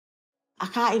I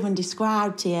can't even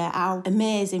describe to you how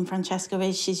amazing Francesca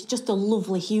is. She's just a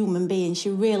lovely human being.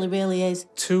 She really, really is.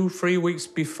 2-3 weeks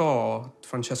before,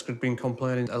 Francesca had been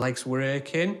complaining her legs were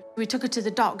aching. We took her to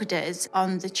the doctors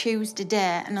on the Tuesday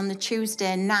day, and on the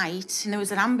Tuesday night, there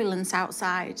was an ambulance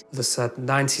outside. They said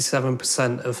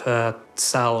 97% of her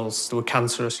cells were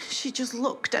cancerous. She just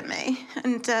looked at me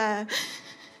and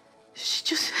she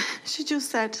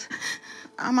just said,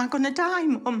 "Am I going to die,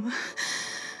 Mum?"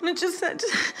 And I just said,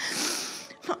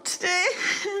 "Not today,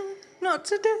 not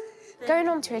today." Going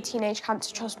on to a Teenage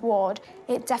Cancer Trust ward,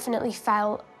 it definitely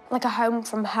felt like a home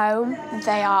from home.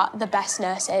 They are the best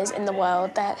nurses in the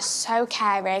world. They're so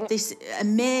caring. This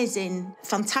amazing,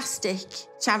 fantastic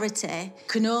charity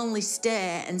can only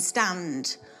stay and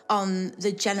stand on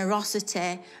the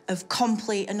generosity of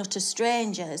complete and utter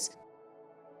strangers.